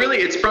 So really,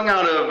 it sprung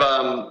out of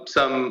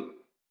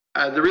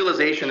the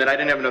realization that I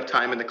didn't have enough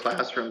time in the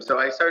classroom. So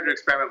I started to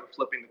experiment with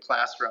flipping the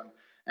classroom.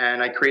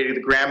 And I created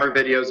the grammar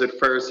videos at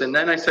first. And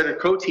then I started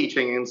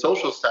co-teaching in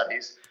social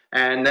studies.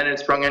 And then it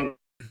sprung in.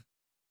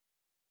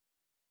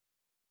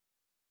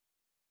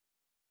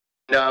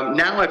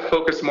 Now I've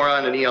focused more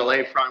on an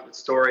ELA front with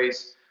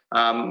stories.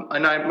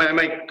 And I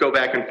might go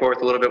back and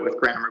forth a little bit with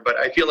grammar. But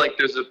I feel like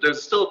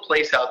there's still a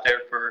place out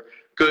there for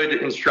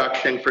good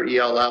instruction for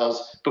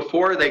ELLs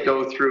before they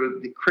go through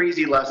the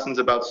crazy lessons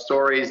about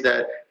stories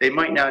that they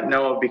might not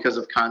know of because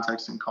of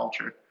context and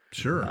culture.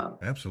 Sure,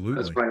 absolutely.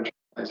 That's what I'm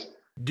trying to say.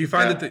 Do you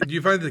find that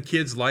the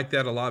kids like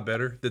that a lot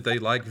better? That they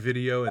like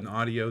video and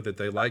audio? That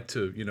they like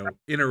to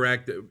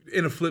interact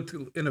in a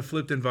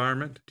flipped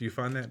environment? Do you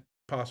find that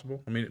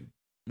possible? I mean,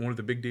 one of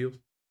the big deals.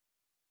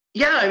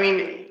 Yeah, I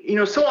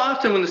mean, so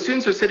often when the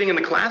students are sitting in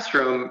the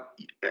classroom,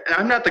 and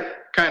I'm not the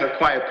kind of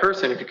quiet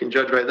person, if you can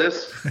judge by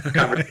this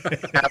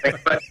conversation I'm having,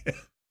 but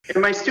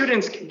my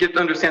students get to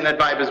understand that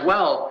vibe as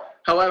well.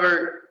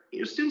 However,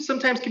 students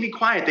sometimes can be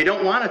quiet. They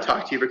don't want to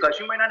talk to you for class.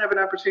 You might not have an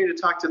opportunity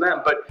to talk to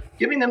them, but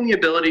giving them the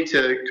ability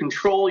to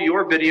control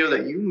your video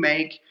that you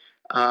make,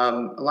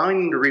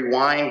 allowing them to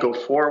rewind, go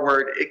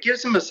forward, it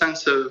gives them a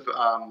sense of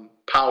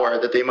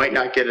power that they might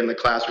not get in the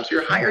classroom. So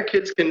your higher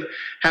kids can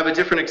have a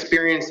different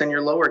experience than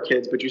your lower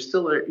kids, but you're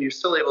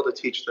still able to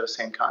teach the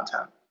same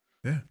content.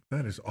 Yeah,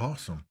 that is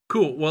awesome.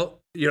 Cool. Well,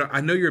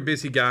 I know you're a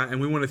busy guy,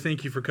 and we want to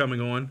thank you for coming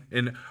on.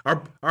 And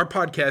our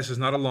podcast is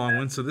not a long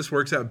one, so this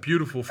works out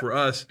beautiful for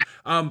us.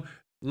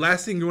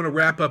 Last thing you want to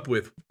wrap up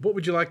with, what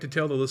would you like to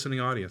tell the listening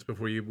audience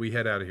before we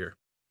head out of here?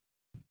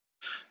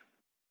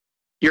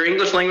 Your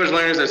English language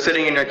learners are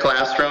sitting in your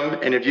classroom,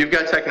 and if you've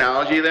got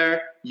technology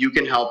there, you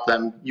can help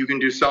them. You can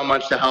do so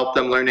much to help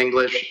them learn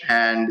English,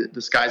 and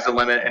the sky's the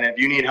limit. And if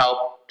you need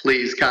help,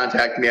 please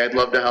contact me. I'd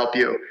love to help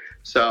you.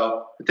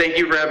 So thank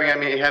you for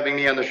having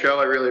me on the show.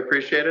 I really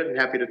appreciate it, and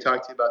happy to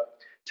talk to you about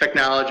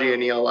technology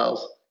and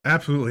ELLs.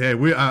 Absolutely. Hey,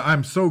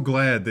 I'm so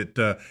glad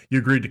that you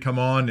agreed to come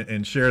on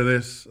and share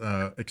this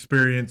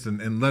experience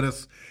and let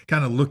us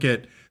kind of look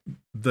at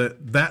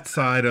that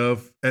side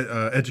of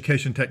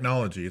education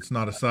technology. It's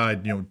not a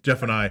side,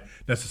 Jeff and I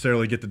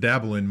necessarily get to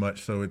dabble in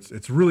much. So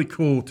it's really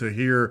cool to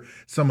hear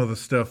some of the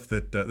stuff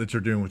that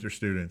you're doing with your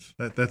students.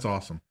 That's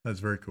awesome. That's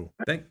very cool.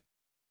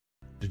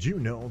 Did you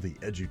know the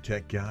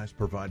EduTech guys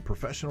provide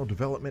professional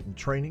development and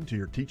training to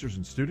your teachers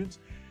and students?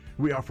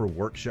 We offer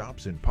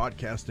workshops in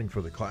podcasting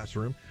for the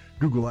classroom,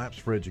 Google Apps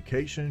for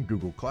education,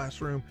 Google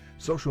Classroom,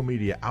 social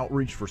media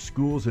outreach for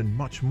schools, and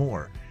much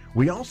more.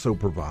 We also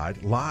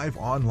provide live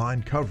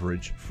online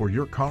coverage for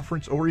your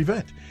conference or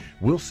event.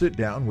 We'll sit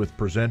down with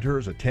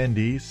presenters,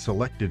 attendees,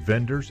 selected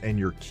vendors, and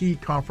your key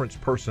conference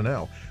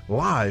personnel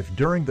live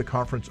during the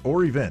conference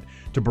or event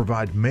to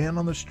provide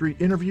man-on-the-street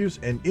interviews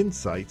and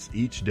insights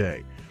each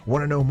day.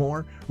 Want to know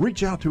more?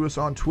 Reach out to us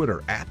on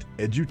Twitter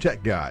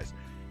 @EduTechGuys.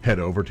 Head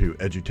over to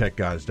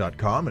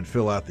edutechguys.com and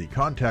fill out the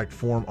contact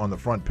form on the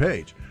front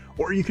page.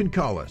 Or you can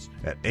call us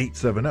at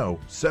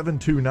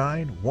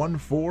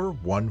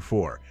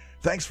 870-729-1414.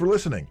 Thanks for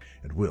listening,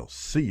 and we'll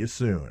see you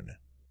soon.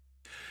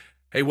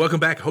 Hey, welcome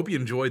back. Hope you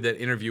enjoyed that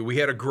interview. We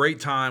had a great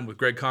time with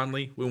Greg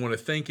Conley. We want to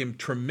thank him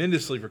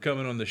tremendously for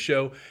coming on the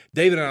show.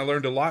 David and I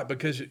learned a lot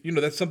because,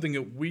 that's something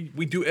that we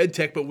do ed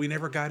tech, but we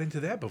never got into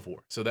that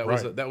before. So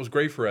that was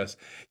great for us.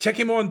 Check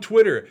him on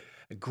Twitter.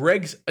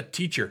 Greg's a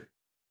Teacher.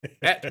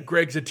 At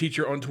Greg's a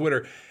Teacher on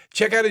Twitter.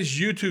 Check out his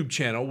YouTube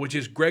channel, which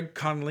is Greg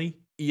Conley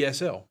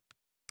ESL.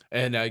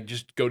 And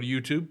just go to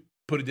YouTube,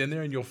 put it in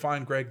there, and you'll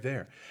find Greg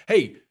there.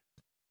 Hey,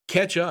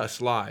 catch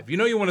us live.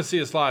 You want to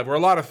see us live. We're a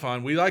lot of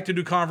fun. We like to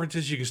do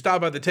conferences. You can stop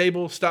by the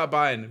table, stop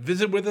by and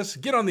visit with us.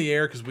 Get on the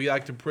air because we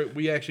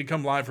actually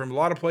come live from a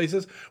lot of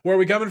places. Where are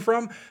we coming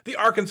from? The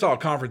Arkansas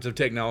Conference of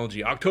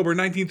Technology, October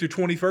 19th through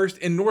 21st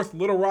in North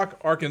Little Rock,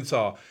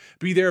 Arkansas.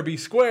 Be there, be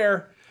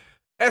square.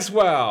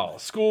 SWAL,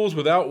 Schools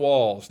Without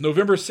Walls,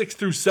 November 6th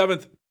through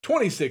 7th,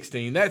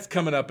 2016. That's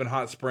coming up in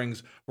Hot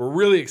Springs. We're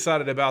really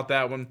excited about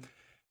that one.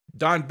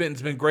 Don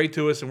Benton's been great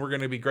to us, and we're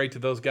going to be great to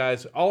those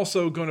guys.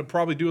 Also going to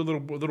probably do a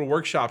little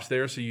workshops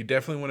there, so you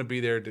definitely want to be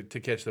there to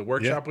catch the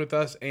workshop with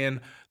us and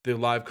the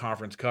live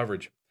conference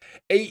coverage.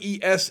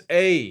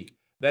 AESA,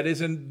 that is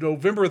in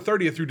November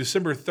 30th through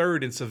December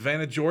 3rd in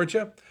Savannah,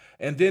 Georgia.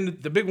 And then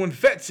the big one,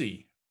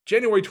 FETSI,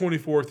 January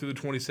 24th through the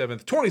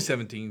 27th,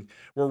 2017.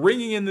 We're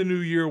ringing in the new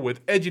year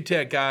with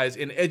EduTech Guys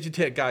in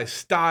EduTech Guys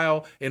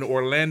style in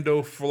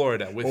Orlando,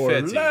 Florida with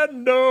FETSI.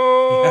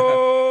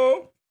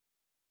 Orlando!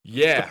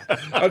 Yeah.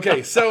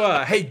 Okay,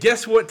 so, hey,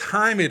 guess what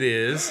time it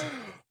is?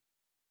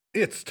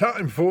 It's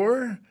time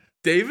for...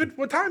 David,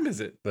 what time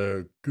is it?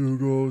 The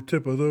Google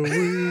Tip of the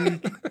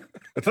Week.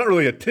 It's not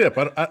really a tip.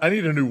 I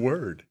need a new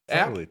word. It's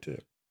not really a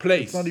tip.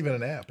 Place. It's not even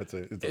an app. It's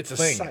a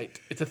thing. Site.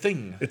 It's a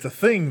thing. It's a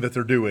thing that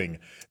they're doing.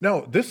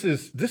 No, this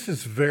is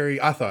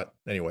very, I thought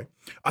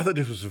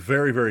this was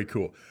very, very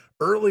cool.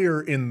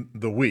 Earlier in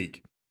the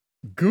week,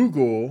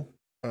 Google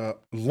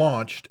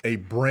launched a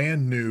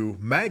brand new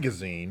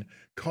magazine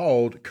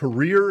called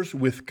Careers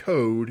with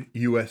Code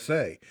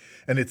USA,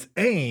 and it's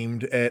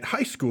aimed at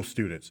high school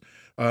students.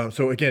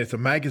 So again, it's a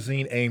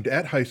magazine aimed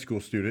at high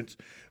school students.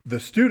 The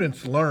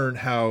students learn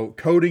how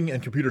coding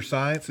and computer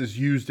science is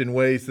used in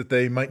ways that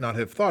they might not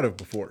have thought of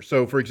before.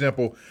 So for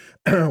example,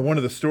 one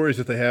of the stories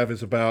that they have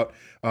is about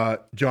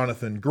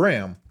Jonathan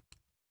Graham.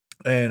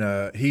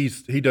 And he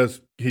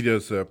does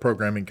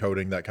programming,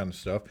 coding, that kind of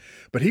stuff.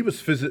 But he was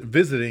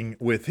visiting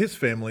with his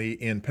family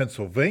in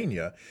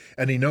Pennsylvania,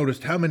 and he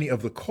noticed how many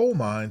of the coal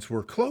mines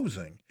were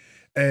closing.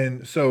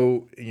 And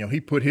so, he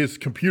put his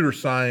computer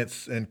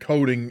science and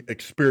coding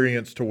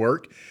experience to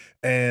work.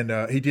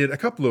 And he did a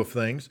couple of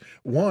things.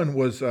 One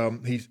was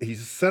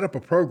he's set up a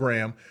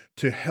program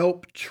to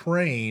help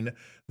train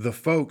the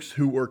folks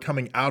who were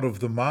coming out of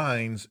the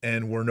mines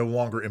and were no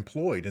longer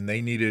employed, and they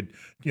needed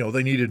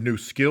new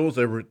skills.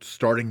 They were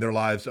starting their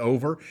lives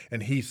over,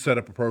 and he set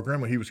up a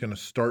program where he was going to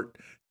start,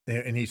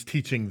 and he's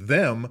teaching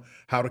them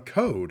how to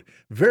code.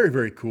 Very,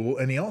 very cool.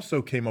 And he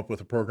also came up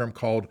with a program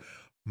called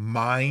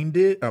Mind,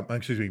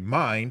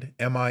 Mind,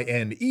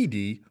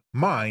 M-I-N-E-D,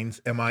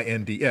 Minds,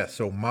 M-I-N-D-S.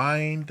 So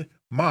Mind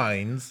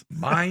Minds.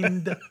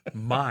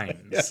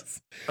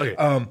 Yes. Okay.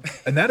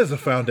 And that is a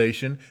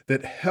foundation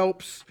that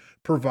helps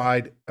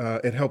provide,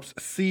 it helps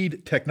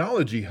seed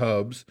technology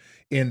hubs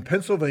in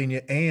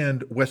Pennsylvania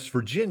and West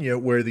Virginia,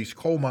 where these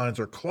coal mines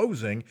are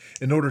closing,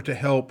 in order to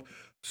help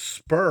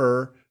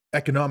spur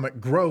economic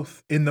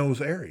growth in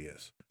those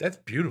areas. That's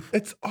beautiful.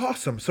 It's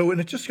awesome. So, and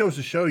it just goes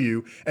to show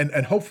you,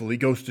 and hopefully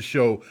goes to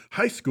show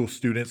high school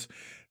students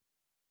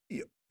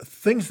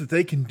things that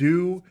they can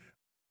do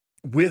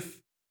with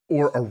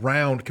or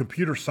around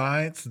computer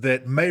science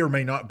that may or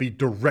may not be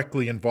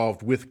directly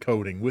involved with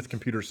coding, with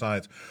computer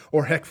science,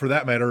 or heck, for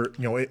that matter,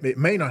 it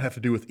may not have to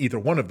do with either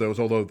one of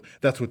those, although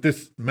that's what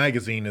this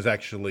magazine is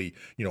actually,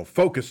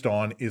 focused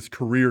on, is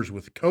careers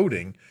with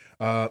coding.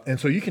 And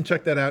so you can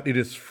check that out. It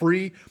is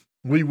free.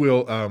 We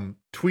will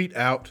tweet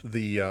out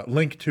the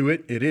link to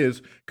it. It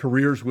is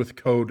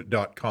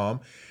careerswithcode.com.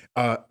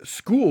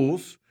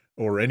 Schools,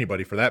 or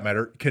anybody for that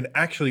matter, can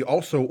actually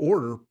also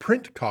order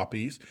print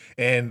copies,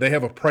 and they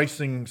have a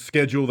pricing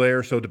schedule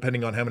there. So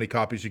depending on how many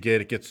copies you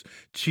get, it gets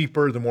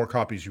cheaper the more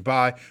copies you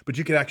buy. But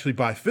you can actually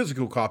buy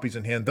physical copies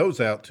and hand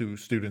those out to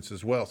students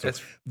as well. So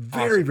that's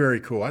very, awesome. very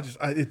cool.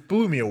 It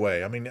blew me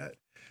away. I mean,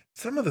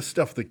 some of the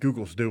stuff that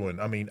Google's doing,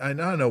 I mean, I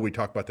know we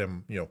talk about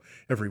them,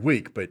 every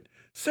week, but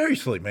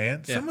seriously,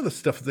 man, some of the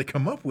stuff that they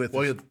come up with.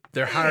 Well,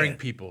 they're hiring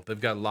people.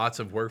 They've got lots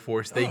of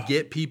workforce. They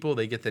get people.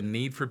 They get the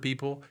need for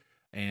people.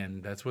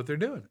 And that's what they're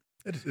doing.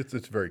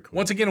 It's very cool.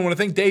 Once again, I want to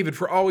thank David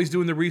for always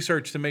doing the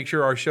research to make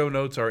sure our show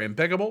notes are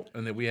impeccable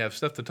and that we have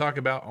stuff to talk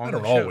about on the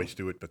show. I don't always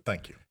do it, but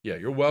thank you. Yeah,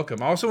 you're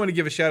welcome. I also want to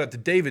give a shout out to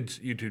David's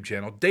YouTube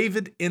channel,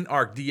 David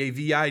Inark,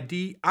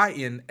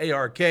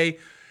 Davidinark.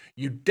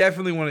 You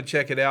definitely want to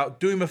check it out.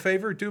 Do him a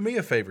favor. Do me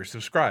a favor.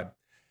 Subscribe.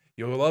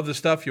 You'll love the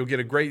stuff. You'll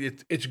get a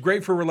great. It's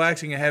great for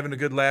relaxing and having a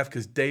good laugh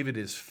because David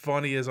is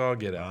funny as all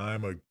get out.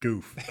 I'm a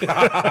goof,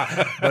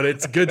 but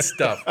it's good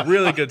stuff.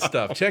 Really good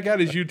stuff. Check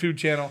out his YouTube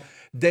channel,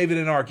 David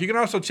Inark. You can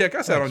also check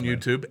us out on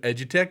YouTube,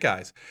 EduTech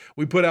Guys.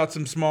 We put out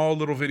some small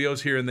little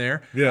videos here and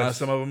there. Yes.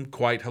 Some of them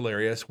quite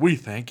hilarious. We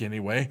think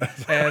anyway.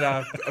 And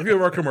a few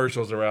of our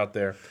commercials are out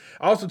there.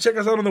 Also check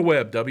us out on the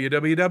web,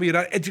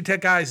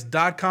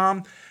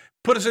 www.edutechguys.com.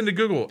 Put us into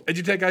Google,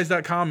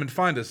 edutechguys.com, and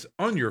find us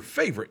on your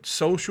favorite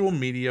social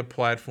media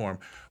platform.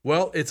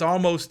 Well, it's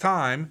almost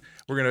time.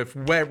 We're going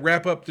to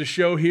wrap up the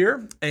show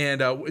here,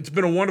 and it's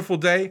been a wonderful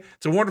day.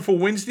 It's a wonderful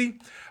Wednesday.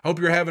 I hope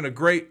you're having a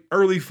great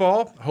early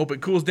fall. I hope it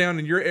cools down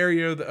in your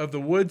area of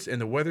the woods, and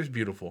the weather's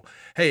beautiful.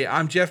 Hey,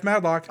 I'm Jeff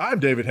Madlock. I'm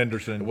David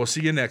Henderson. We'll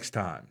see you next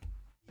time.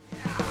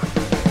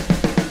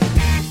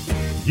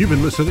 You've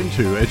been listening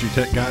to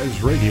EduTech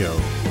Guys Radio,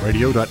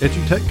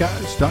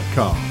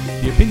 radio.edutechguys.com.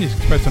 The opinions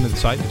expressed on the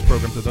site and its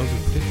programs are those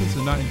of participants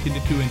and not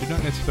intended to and do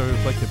not necessarily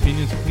reflect the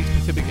opinions of any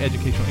specific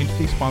educational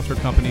entity, sponsor,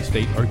 company,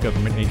 state, or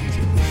government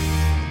agency.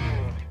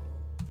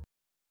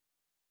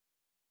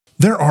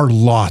 There are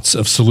lots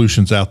of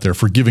solutions out there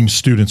for giving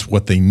students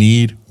what they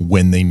need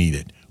when they need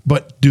it.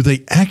 But do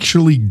they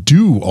actually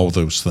do all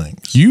those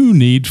things? You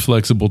need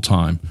flexible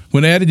time.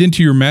 When added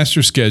into your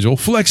master schedule,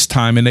 Flex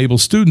Time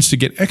enables students to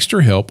get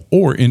extra help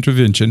or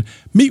intervention,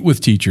 meet with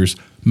teachers,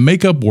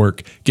 make up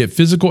work, get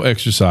physical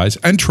exercise,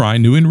 and try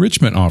new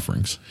enrichment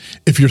offerings.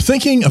 If you're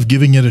thinking of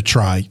giving it a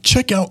try,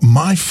 check out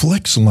My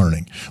Flex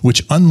Learning,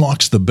 which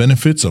unlocks the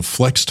benefits of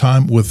flex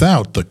time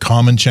without the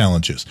common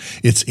challenges.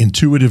 Its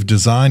intuitive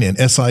design and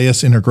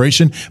SIS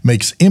integration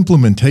makes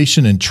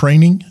implementation and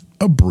training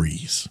a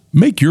breeze.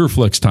 Make your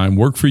flex time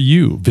work for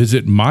you.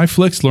 Visit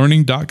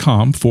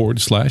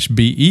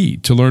myflexlearning.com/BE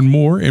to learn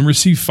more and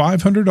receive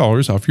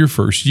 $500 off your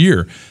first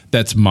year.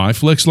 That's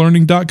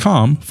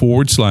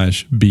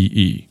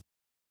myflexlearning.com/BE.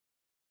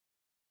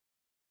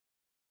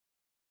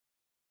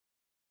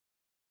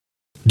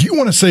 Do you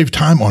want to save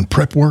time on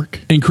prep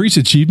work? Increase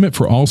achievement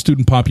for all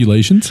student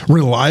populations?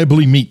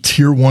 Reliably meet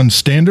Tier 1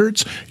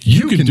 standards?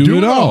 You can do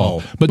it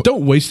all, but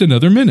don't waste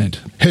another minute.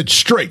 Head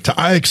straight to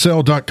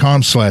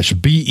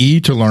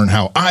IXL.com/BE to learn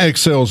how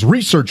IXL's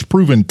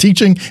research-proven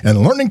teaching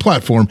and learning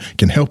platform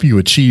can help you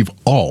achieve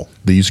all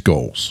these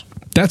goals.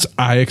 That's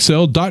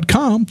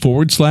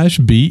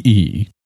IXL.com/BE.